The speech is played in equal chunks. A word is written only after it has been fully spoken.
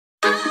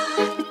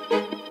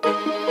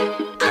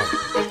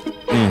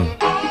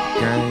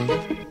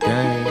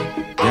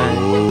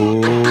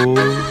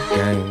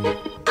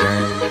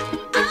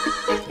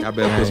I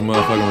better put some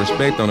motherfucking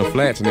respect on the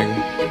flats, nigga.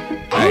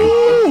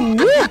 Hey.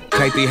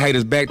 Take these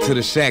haters back to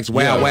the shacks.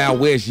 Wild, wild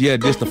west, yeah,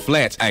 this the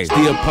flats. Ay.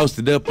 Still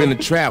posted up in the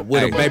trap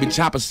with a baby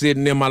chopper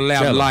sitting in my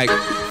lap like,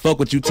 fuck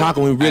what you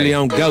talking, we really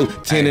on go.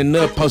 Tinning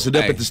up, posted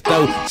up at the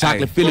stove.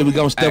 Chocolate Philly, we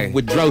gon' stuff it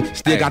with dro.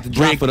 Still got the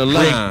drink for the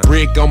low.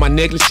 Brick on my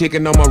necklace,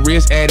 chicken on my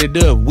wrist, added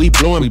up. We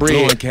blowing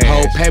bread.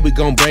 Whole pay, we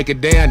gon' break it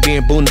down.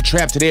 Then boom the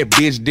trap to that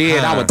bitch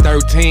dead. I was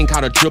 13,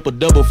 caught a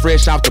triple-double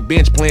fresh off the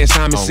bench playing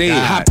Simon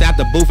Says. Hopped out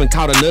the booth and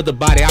caught another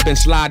body. I been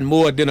sliding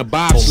more than a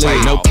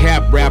bobsled. No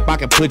cap rap, I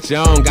can put you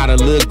on. Got a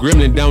little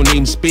gremlin, don't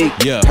even speak.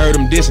 Heard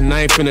him dissing,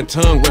 I ain't finna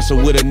tongue wrestle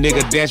with a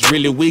nigga that's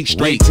really weak.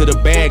 Straight to the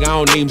bag, I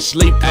don't even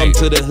sleep. Come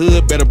to the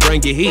hood, better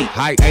bring your heat.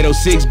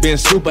 806 been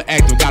super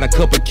active, got a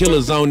couple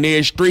killers on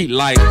their street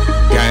like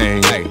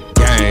gang, gang,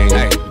 gang,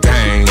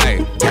 gang, gang,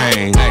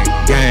 gang,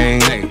 gang,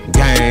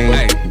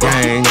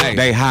 gang.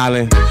 They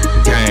hollin'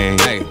 gang,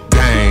 gang,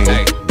 gang,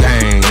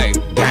 gang,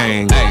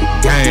 gang,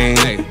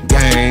 gang,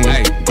 gang,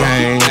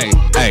 gang.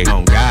 Hey,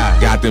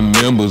 got them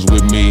members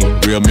with me,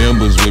 real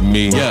members with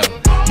me.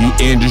 You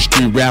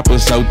industry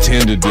rappers so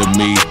tender to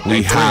me.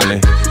 We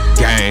hollin'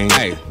 gang,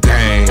 gang,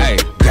 gang,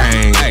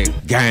 gang,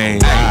 gang, gang,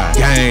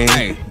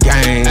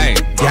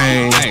 gang,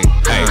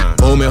 gang.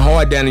 Booming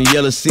hard down in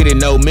Yellow City,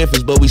 no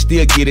Memphis, but we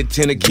still get it.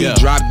 10 a key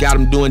drop, got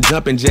him doing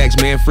jumping jacks,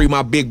 man. Free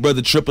my big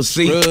brother Triple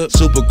C.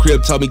 Super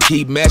Crib told me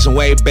keep matching.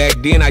 Way back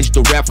then I used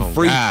to rap for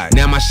free.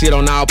 Now my shit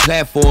on all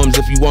platforms.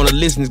 If you wanna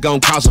listen, it's gon'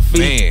 cost a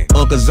fee.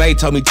 Uncle Zay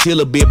told me chill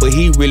a bit, but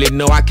he really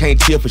know I can't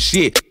chill for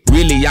shit.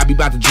 Really, I be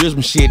about to drill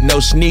some shit. No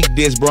sneak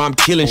diss, bro, I'm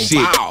killing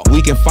shit.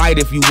 We can fight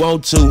if you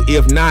want to.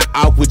 If not,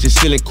 off with your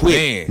ceiling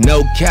quick.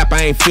 No cap,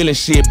 I ain't feeling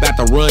shit. About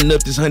to run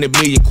up this 100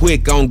 million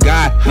quick. On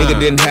God, nigga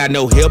didn't have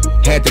no help.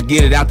 Had to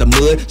get it out the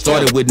mud.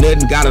 Started with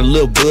nothing, got a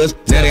little buzz.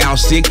 Now they all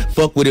sick,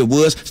 fuck what it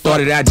was.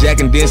 Started out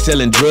jacking, then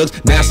selling drugs.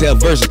 Now sell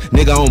verses,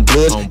 nigga on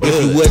bloods.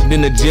 If you wasn't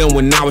in the gym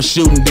when I was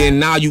shooting, then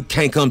now you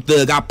can't come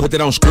thug. I put that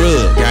on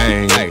scrub.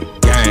 Gang, gang,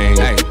 gang,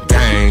 gang,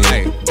 gang,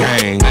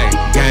 gang, gang,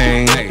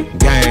 gang.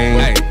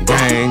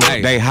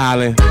 They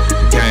hollin'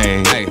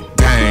 gang, gang,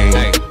 gang,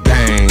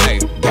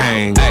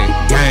 gang, gang, gang,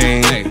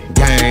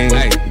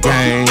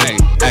 gang.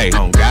 Hey,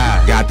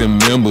 got them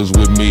members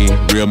with me,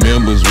 real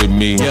members with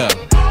me.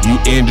 You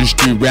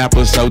industry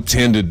rappers so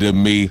tender to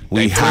me.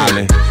 We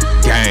hollin'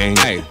 gang,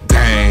 gang,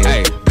 gang,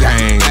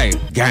 gang,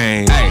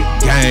 gang,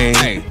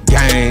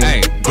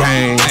 gang,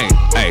 gang.